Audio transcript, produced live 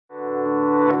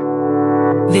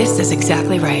This is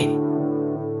exactly right.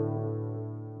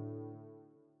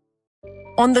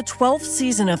 On the 12th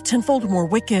season of Tenfold More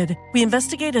Wicked, we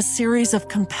investigate a series of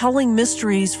compelling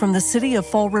mysteries from the city of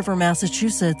Fall River,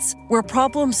 Massachusetts, where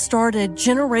problems started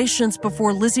generations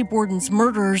before Lizzie Borden's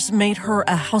murders made her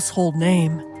a household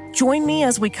name. Join me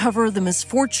as we cover the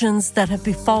misfortunes that have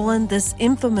befallen this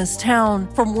infamous town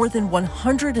for more than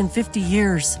 150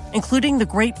 years, including the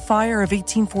Great Fire of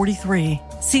 1843.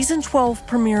 Season 12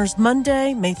 premieres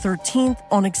Monday, May 13th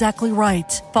on Exactly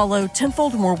Right. Follow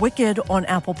Tenfold More Wicked on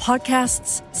Apple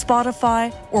Podcasts,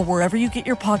 Spotify, or wherever you get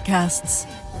your podcasts.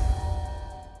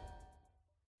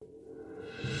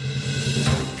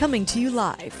 Coming to you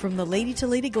live from the Lady to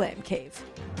Lady Glam Cave,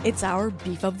 it's our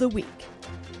Beef of the Week.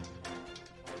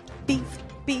 Beef,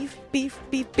 beef, beef,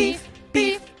 beef, beef,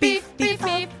 beef, beef, beef,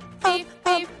 beef, of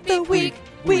the week,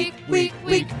 week, beef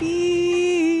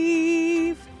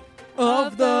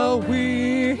of the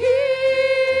week,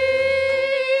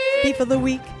 beef of the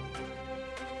week,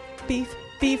 beef,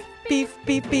 beef, beef,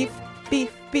 beef, beef,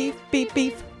 beef, beef, beef,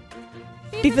 beef,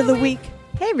 beef of the week.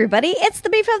 Hey everybody, it's the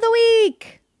Beef of the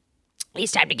Week.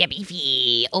 It's time to get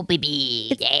beefy. Oh, baby.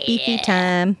 It's beefy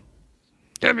time.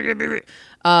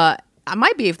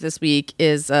 My beef this week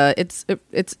is it's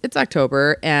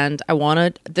October, and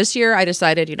this year I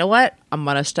decided, you know what, I'm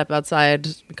gonna step outside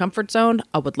my comfort zone.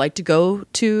 I would like to go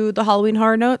to the Halloween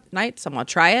Horror Nights. I'm gonna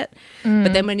try it.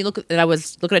 But then when you I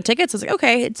was looking at tickets, I was like,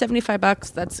 okay, it's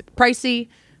 $75. That's pricey,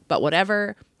 but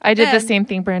whatever. I did the same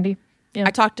thing, Brandy. Yeah.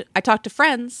 I talked to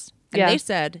friends, and they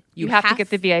said you have to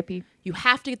get the VIP. You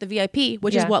have to get the VIP,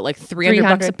 which is what, like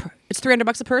 $300 it's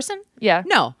 $300 a person? Yeah.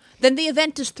 No. Then the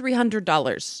event is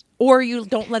 $300. Or you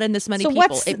don't let in this many people. So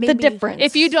what's the difference?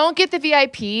 If you don't get the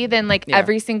VIP, then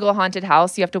every single haunted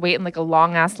house you have to wait in like a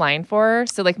long ass line for.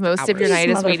 So like most of your night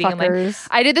is waiting in line.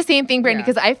 I did the same thing, Brandy,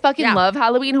 because I fucking love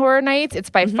Halloween Horror Nights. It's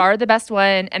by far the best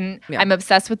one, and I'm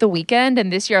obsessed with the weekend.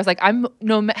 And this year I was like, I'm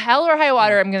no hell or high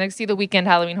water, I'm gonna see the weekend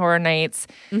Halloween Horror Nights.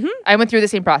 I went through the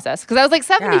same process because I was like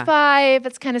 75.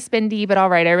 It's kind of spendy, but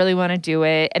all right, I really want to do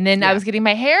it. And then I was getting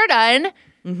my hair done.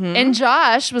 And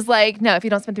Josh was like, no, if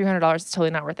you don't spend $300, it's totally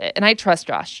not worth it. And I trust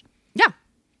Josh. Yeah.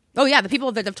 Oh, yeah. The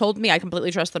people that have told me, I completely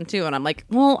trust them too. And I'm like,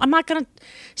 well, I'm not going to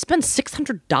spend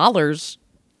 $600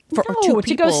 for two people.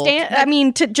 To go stand. I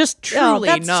mean, to just truly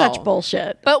that's such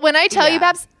bullshit. But when I tell you,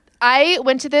 Babs, I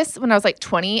went to this when I was like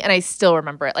 20 and I still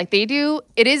remember it. Like it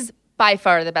is by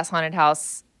far the best haunted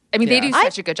house. I mean, they do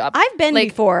such a good job. I've been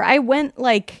before. I went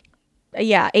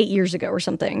 8 years ago or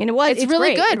something, and it's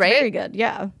really great. good, right? It's very good,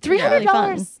 yeah.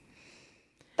 $300.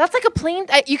 That's like a plane.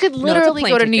 You could literally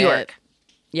go to New York.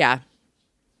 Yeah.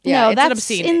 Yeah, it's that's an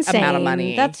obscene insane. amount of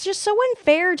money. That's just so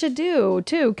unfair to do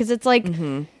too, because it's like,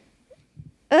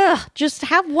 just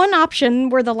have one option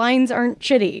where the lines aren't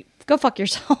shitty. Go fuck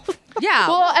yourself. Yeah.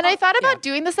 Well, and I thought about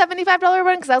doing the $75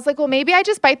 one because I was like, well, maybe I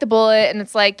just bite the bullet, and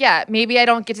it's like, maybe I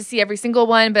don't get to see every single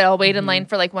one, but I'll wait in line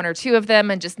for like one or two of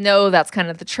them and just know that's kind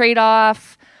of the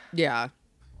trade-off. Yeah.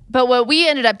 But what we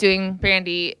ended up doing,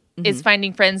 Brandy, is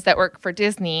finding friends that work for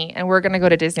Disney, and we're going to go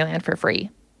to Disneyland for free.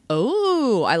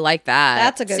 Oh, I like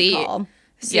that. That's a good call.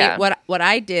 See, what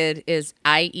I did is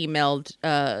I emailed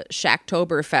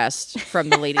Shacktoberfest from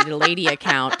the Lady to Lady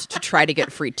account to try to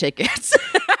get free tickets.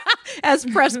 As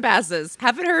press passes.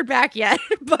 Haven't heard back yet,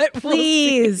 but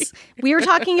please. We were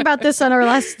talking about this on our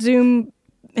last Zoom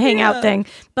hangout thing,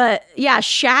 but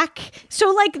Shack.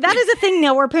 So that is a thing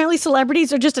now where apparently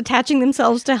celebrities are just attaching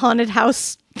themselves to haunted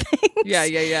house things.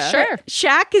 Yeah. Sure.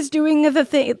 Shack is doing the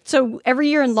thing. So every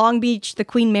year in Long Beach, the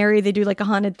Queen Mary, they do a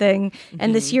haunted thing,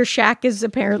 and this year Shack is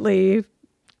apparently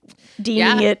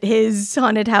deeming it his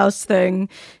haunted house thing.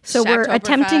 So we're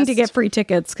attempting to get free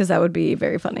tickets because that would be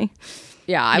very funny.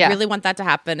 Yeah, I really want that to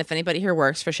happen. If anybody here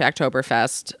works for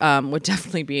Shacktoberfest, would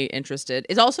definitely be interested.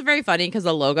 It's also very funny because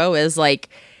the logo is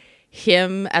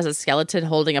him as a skeleton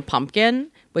holding a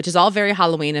pumpkin, which is all very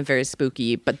Halloween and very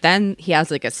spooky. But then he has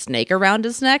a snake around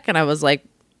his neck, and I was like,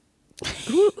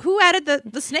 "Who added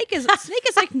the snake? Is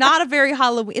not a very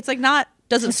Halloween. It's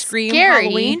doesn't scream scary.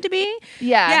 Halloween to me.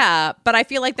 Yeah. But I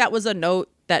feel like that was a note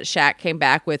that Shaq came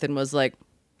back with and was like.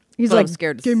 He's I'm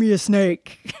scared. Give me a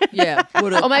snake. Yeah.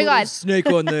 Oh my God. Snake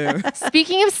on there.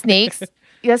 Speaking of snakes,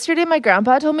 yesterday my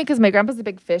grandpa told me, because my grandpa's a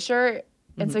big fisher,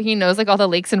 and so he knows all the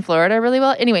lakes in Florida really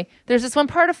well. Anyway, there's this one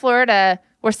part of Florida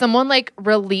where someone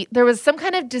there was some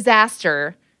kind of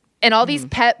disaster, and all these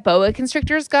pet boa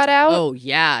constrictors got out. Oh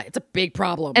yeah, it's a big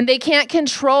problem. And they can't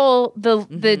control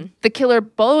the killer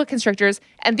boa constrictors,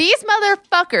 and these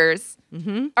motherfuckers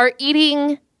are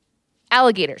eating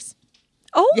alligators.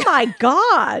 Oh my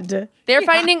God. They're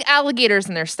finding alligators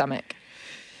in their stomach.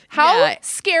 How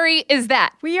scary is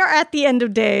that? We are at the end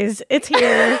of days. It's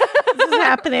here. This is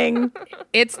happening.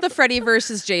 It's the Freddy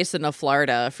versus Jason of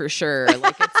Florida for sure.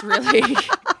 Like it's really,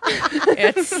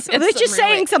 it's just really,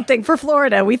 saying something for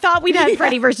Florida. We thought we'd had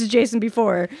Freddy versus Jason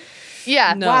before.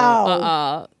 Yeah. No.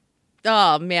 Wow.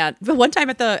 Oh man! But one time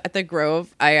at the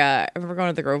Grove, I remember going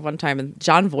to the Grove one time, and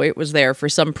John Voight was there for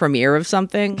some premiere of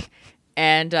something,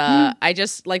 and I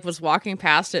just like was walking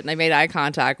past it, and I made eye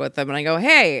contact with him, and I go,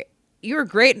 "Hey, you were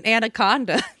great in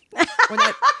Anaconda,"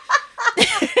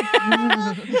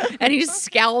 and he just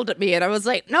scowled at me, and I was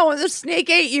like, "No, the snake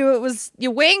ate you. It was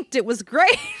you winked. It was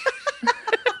great."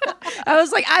 I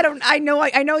was like, I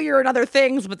know you're in other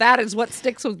things, but that is what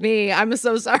sticks with me. I'm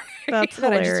so sorry. That's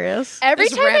hilarious. Every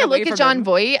time I look at John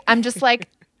Voight, I'm just like,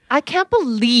 I can't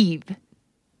believe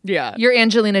you're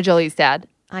Angelina Jolie's dad.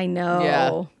 I know.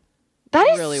 Yeah. That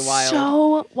is really wild.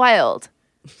 So wild.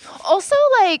 Also,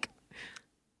 like,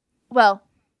 well,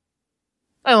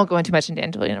 I won't go into much into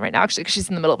Angelina right now, actually, because she's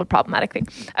in the middle of a problematic thing.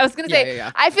 I was going to say,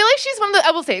 I feel like she's one of the, I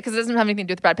will say it because it doesn't have anything to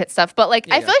do with Brad Pitt stuff, but like,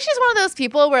 I feel like she's one of those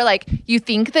people where like, you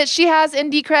think that she has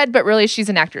indie cred, but really she's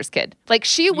an actor's kid. Like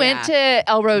she went to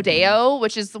El Rodeo,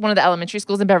 which is one of the elementary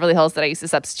schools in Beverly Hills that I used to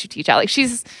substitute teach at. Like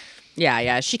she's...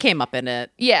 Yeah, she came up in it.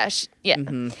 Yeah,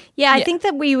 I think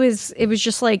that it was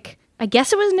just like, I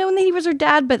guess it was known that he was her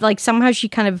dad, but like somehow she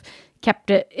kind of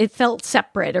kept it felt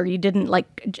separate, or you didn't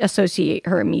like associate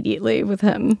her immediately with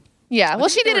him. Yeah, well,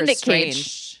 she did a Nick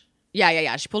Cage.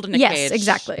 Yeah. She pulled a Nick Cage. Yes,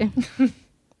 exactly.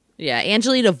 Yeah,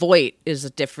 Angelina Voight is a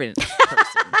different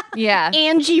person. Yeah.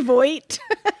 Angie Voight.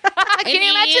 Can you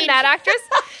imagine that actress?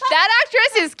 That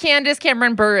actress is Candace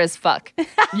Cameron Bure as fuck.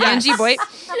 Angie Voight.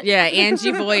 Yeah,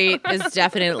 Angie Voight is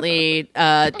definitely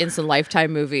in some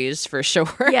Lifetime movies for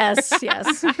sure. Yes.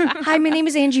 Hi, my name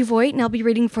is Angie Voight, and I'll be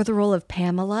reading for the role of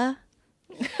Pamela.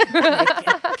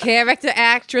 Character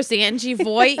actress Angie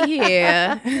Voight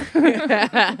here.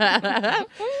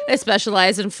 They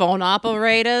specialize in phone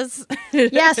operators.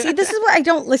 Yeah, see, this is what I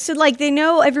don't listen. Like, they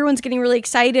know everyone's getting really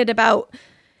excited about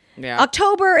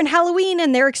October and Halloween,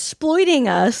 and they're exploiting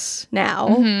us now.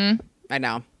 Mm-hmm. I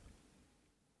know.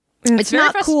 It's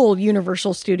not cool,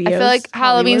 Universal Studios. I feel like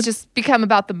Halloween's just become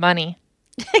about the money.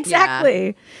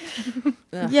 Exactly.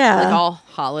 Yeah. Like all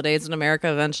holidays in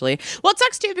America eventually. Well, it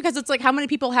sucks too because it's like how many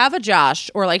people have a Josh,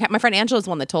 or like my friend Angela's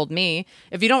one that told me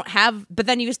if you don't have, but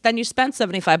then you spend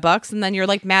 $75 and then you're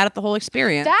like mad at the whole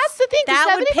experience. That's the thing.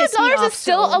 $75 is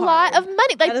still a lot of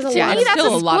money. Like to me, that's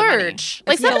a splurge.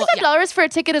 Like $75 for a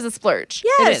ticket is a splurge.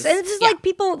 Yes, and it's like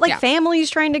people, like families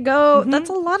trying to go. That's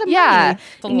a lot of money. Yeah,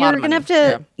 and you're gonna have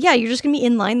to. Yeah, you're just gonna be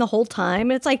in line the whole time.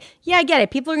 And it's like, yeah, I get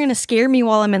it. People are gonna scare me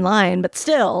while I'm in line, but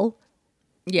still.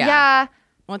 Yeah.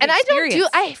 And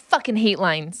I fucking hate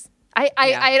lines.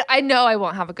 I know I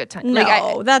won't have a good time. No,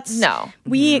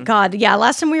 God, yeah.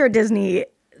 Last time we were at Disney,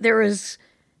 there was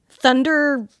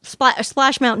Thunder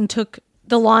Splash Mountain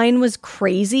the line was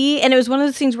crazy, and it was one of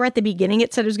those things where at the beginning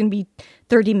it said it was going to be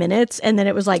 30 minutes, and then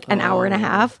it was like an hour and a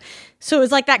half. So it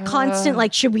was like that constant,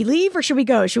 like, should we leave or should we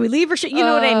go? Should we leave or should you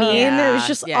know what I mean? Yeah. It was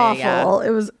just awful. Yeah.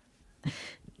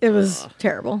 It was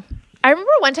terrible. I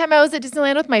remember one time I was at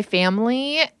Disneyland with my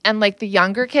family, and like the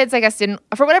younger kids, I guess, didn't,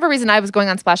 for whatever reason, I was going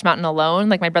on Splash Mountain alone.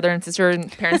 Like my brother and sister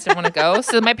and parents didn't want to go.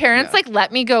 So my parents like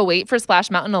let me go wait for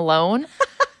Splash Mountain alone.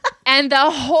 And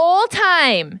the whole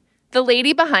time, the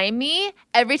lady behind me,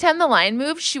 every time the line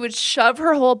moved, she would shove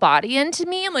her whole body into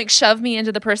me and like shove me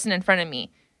into the person in front of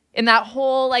me in that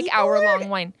whole like hour-long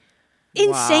line.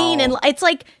 Insane. Wow. And it's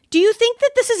like, do you think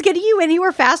that this is getting you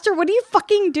anywhere faster? What are you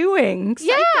fucking doing?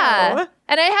 Psycho. Yeah.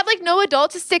 And I had like no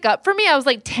adult to stick up for me. I was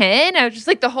like 10. I was just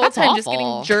like the whole time just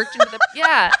getting jerked into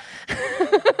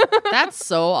the That's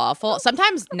so awful.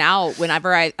 Sometimes now,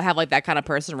 whenever I have like that kind of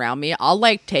person around me, I'll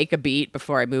like take a beat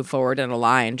before I move forward in a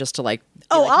line just to like.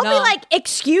 I'll be like,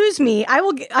 excuse me. I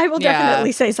will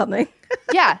definitely say something.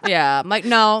 Yeah. I'm like,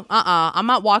 no, I'm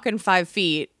not walking 5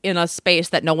 feet in a space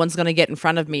that no one's gonna get in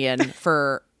front of me in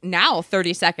for now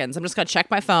 30 seconds. I'm just gonna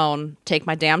check my phone, take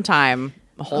my damn time.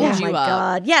 Hold you up. Oh my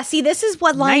God. Yeah, see, this is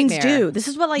what lines do. This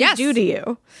is what lines do to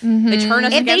you. Mm-hmm. They turn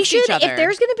us against each other. If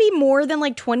there's going to be more than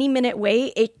like 20-minute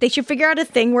wait, they should figure out a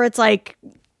thing where it's like,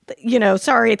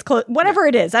 sorry, it's close. Whatever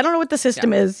it is. I don't know what the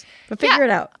system is, but figure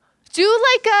it out. Do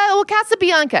like Casa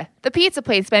Bianca, the pizza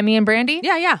place by me and Brandy.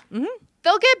 Yeah. Mm-hmm.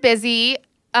 They'll get busy,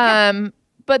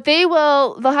 but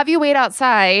they'll have you wait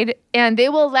outside, and they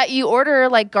will let you order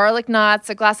like garlic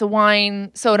knots, a glass of wine,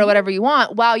 soda, whatever you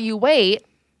want while you wait.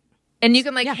 And you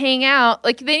can like hang out.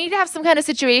 Like they need to have some kind of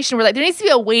situation where like there needs to be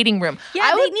a waiting room.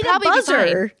 Yeah, they need a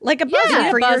buzzer, like a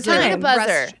buzzer for your time. They need a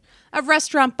buzzer. a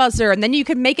restaurant buzzer, and then you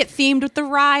can make it themed with the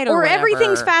ride or whatever.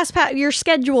 Everything's fast pass. You're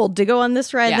scheduled to go on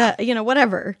this ride. Yeah. That,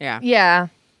 whatever. Yeah.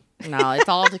 No, it's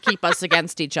all to keep us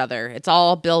against each other. It's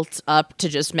all built up to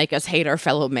just make us hate our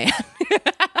fellow man.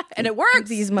 And it works.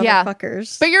 These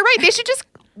motherfuckers. But you're right. They should just,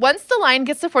 once the line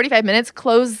gets to 45 minutes,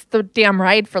 close the damn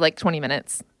ride for like 20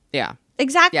 minutes. Yeah.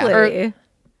 Exactly.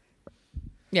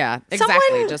 Yeah,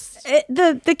 exactly.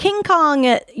 The King Kong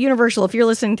at Universal, if you're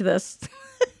listening to this,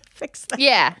 fix that.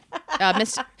 Yeah.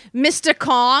 Mr.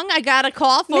 Kong, I got a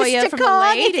call for you from the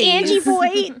ladies. It's Angie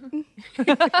Boy.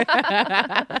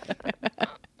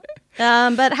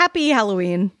 But happy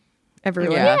Halloween,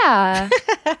 everyone. Yeah.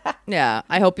 Yeah.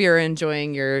 I hope you're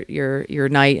enjoying your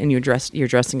night and you're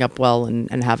dressing up well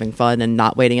and having fun and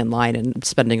not waiting in line and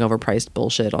spending overpriced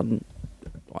bullshit on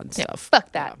stuff.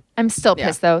 Fuck that. I'm still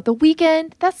pissed though. The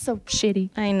weekend, that's so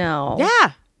shitty. I know.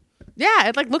 Yeah. Yeah,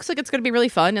 it looks like it's gonna be really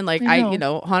fun, and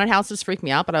haunted houses freak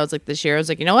me out. But I was like, this year, I was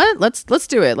like, you know what? Let's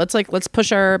do it. Let's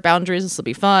push our boundaries. This will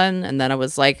be fun. And then I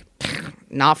was like,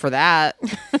 not for that.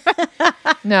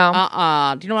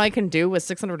 No. Do you know what I can do with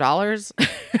 $600?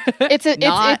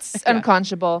 It's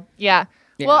unconscionable. Yeah.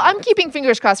 Well, I'm keeping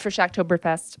fingers crossed for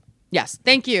Shacktoberfest. Yes.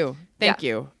 Thank you. Thank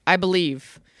you. I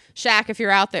believe. Shaq, if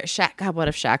you're out there, Shaq, God, what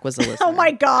if Shaq was a listener? Oh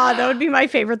my God, that would be my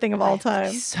favorite thing of all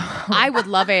time. I would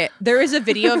love it. There is a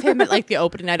video of him at like the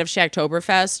opening night of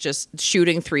Shacktoberfest just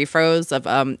shooting 3 throws of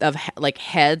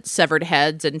severed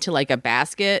heads into like a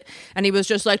basket, and he was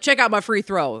just like, check out my free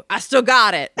throw. I still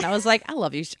got it. And I was like, I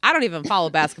love you. I don't even follow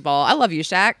basketball. I love you,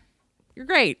 Shaq. You're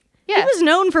great. Yeah. He was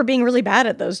known for being really bad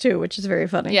at those too, which is very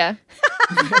funny. Yeah.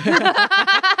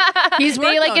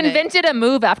 They invented a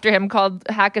move after him called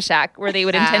Hack-a-Shack, where they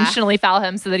would intentionally foul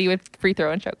him so that he would free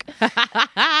throw and choke.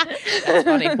 That's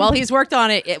funny. Well, he's worked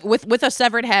on it with a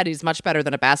severed head. He's much better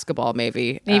than a basketball.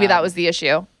 Maybe that was the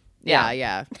issue.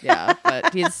 Yeah.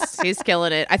 But he's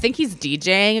killing it. I think he's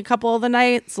DJing a couple of the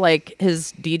nights. Like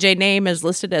his DJ name is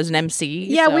listed as an MC.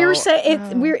 Yeah, so. We were saying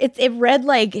it read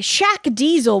like Shaq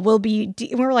Diesel will be.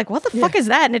 And we were like, what the fuck is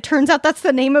that? And it turns out that's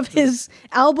the name of his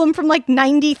album from like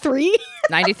 93.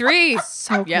 93.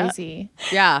 So crazy.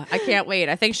 Yeah, I can't wait.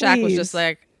 I think Shaq was just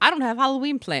like, I don't have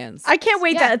Halloween plans. I can't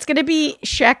wait. That it's going to be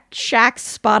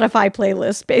Shaq's Spotify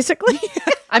playlist, basically.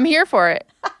 I'm here for it.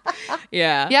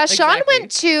 Yeah. Yeah, Sean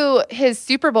went to his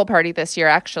Super Bowl party this year,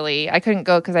 actually. I couldn't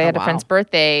go because I had a friend's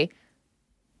birthday.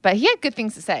 But he had good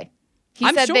things to say.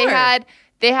 He said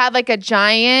they had like a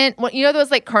giant,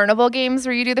 those like carnival games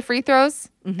where you do the free throws?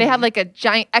 Mm-hmm. They had like a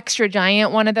giant, extra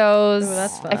giant one of those. Oh,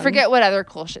 that's fun. I forget what other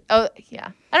cool shit. Oh, yeah.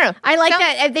 I don't know. I like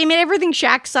that. They made everything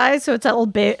Shaq size, so it's a little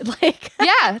bit like.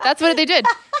 Yeah, that's what they did.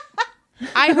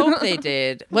 I hope they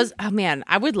did.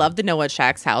 I would love to know what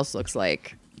Shaq's house looks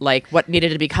like. Like what needed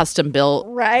to be custom built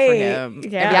for him.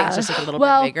 Yeah. It's just like a little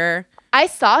bit bigger. I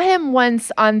saw him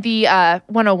once on the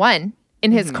 101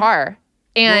 in his car.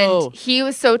 And he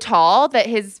was so tall that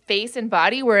his face and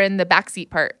body were in the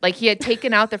backseat part. Like he had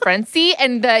taken out the front seat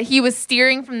and he was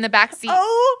steering from the back seat.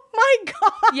 Oh my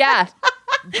God. Yeah.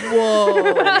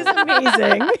 Whoa. That is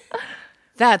amazing.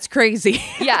 That's crazy.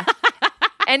 Yeah.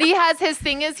 And his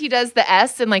thing is he does the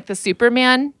S and like the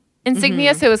Superman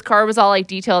insignia. So his car was all like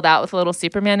detailed out with little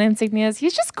Superman insignias.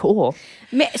 He's just cool.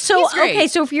 So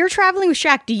if you're traveling with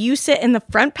Shaq, do you sit in the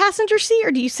front passenger seat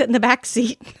or do you sit in the back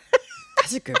seat?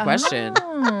 That's a good question.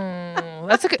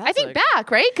 That's a good. I think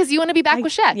back, right? Because you want to be back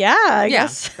with Shaq. Yeah, I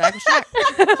guess back with Shaq.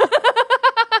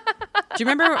 Do you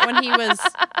remember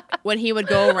when he would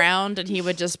go around and he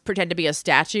would just pretend to be a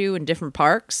statue in different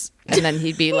parks, and then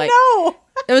he'd be like, "No."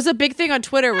 There was a big thing on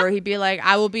Twitter where he'd be like,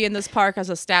 I will be in this park as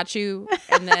a statue.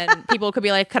 And then people could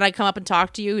be like, can I come up and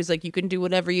talk to you? He's like, you can do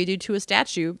whatever you do to a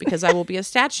statue because I will be a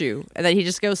statue. And then he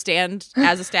just goes stand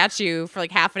as a statue for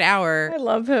like half an hour. I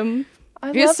love him.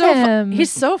 He's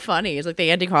so funny. He's like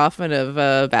the Andy Kaufman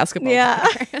of basketball. Yeah.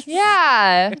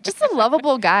 Yeah. Just a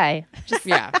lovable guy.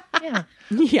 Yeah.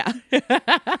 Yeah.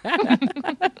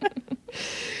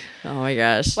 Oh my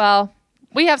gosh. Well,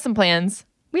 we have some plans.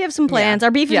 Yeah.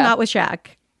 Our beef is not with Shaq.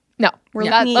 No.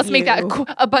 Let's make that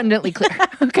abundantly clear.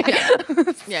 Okay.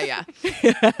 Yeah.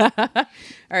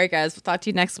 All right, guys. We'll talk to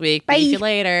you next week. Bye. See you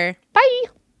later. Bye.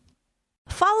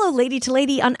 Follow Lady to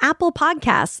Lady on Apple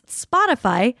Podcasts,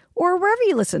 Spotify, or wherever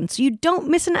you listen so you don't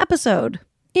miss an episode.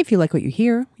 If you like what you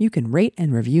hear, you can rate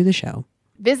and review the show.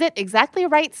 Visit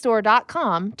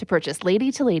exactlyrightstore.com to purchase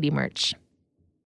Lady to Lady merch.